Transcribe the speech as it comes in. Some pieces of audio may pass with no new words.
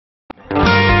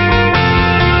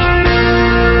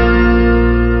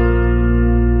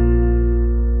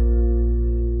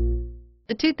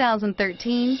The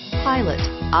 2013 Pilot.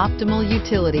 Optimal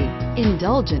utility,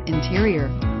 indulgent interior,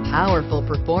 powerful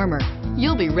performer.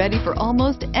 You'll be ready for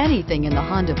almost anything in the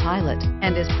Honda Pilot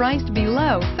and is priced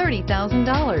below $30,000.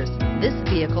 This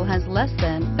vehicle has less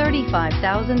than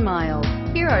 35,000 miles.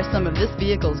 Here are some of this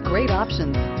vehicle's great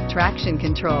options: traction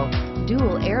control,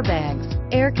 dual airbags,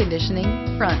 air conditioning,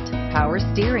 front, power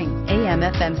steering,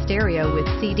 AM/FM stereo with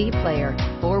CD player,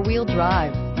 four-wheel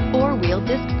drive, four-wheel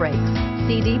disc brakes,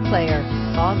 CD player,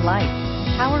 fog lights,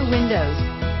 power windows.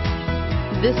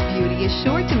 This beauty is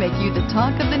sure to make you the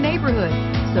talk of the neighborhood,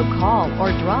 so call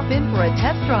or drop in for a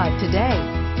test drive today.